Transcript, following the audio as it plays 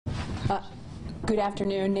Good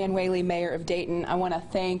afternoon, Nan Whaley, Mayor of Dayton. I want to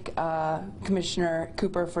thank Commissioner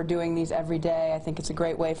Cooper for doing these every day. I think it's a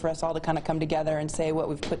great way for us all to kind of come together and say what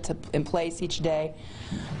we've put in place each day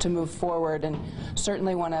to move forward, and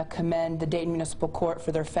certainly want to commend the Dayton Municipal Court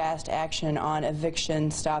for their fast action on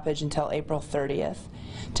eviction stoppage until April 30th.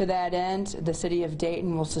 To that end, the City of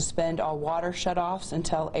Dayton will suspend all water shutoffs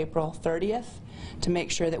until April 30th to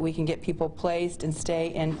make sure that we can get people placed and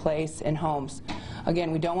stay in place in homes.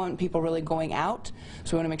 Again, we don't want people really going out,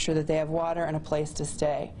 so we want to make sure that they have water and a place to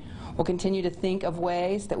stay. We'll continue to think of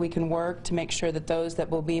ways that we can work to make sure that those that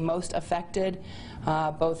will be most affected,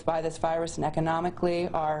 both by this virus and economically,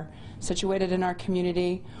 are situated in our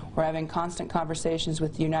community. We're having constant conversations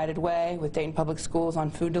with United Way, with Dayton Public Schools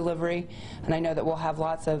on food delivery, and I know that we'll have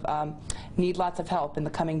need lots of help in the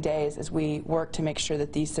coming days as we work to make sure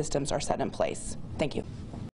that these systems are set in place. Thank you.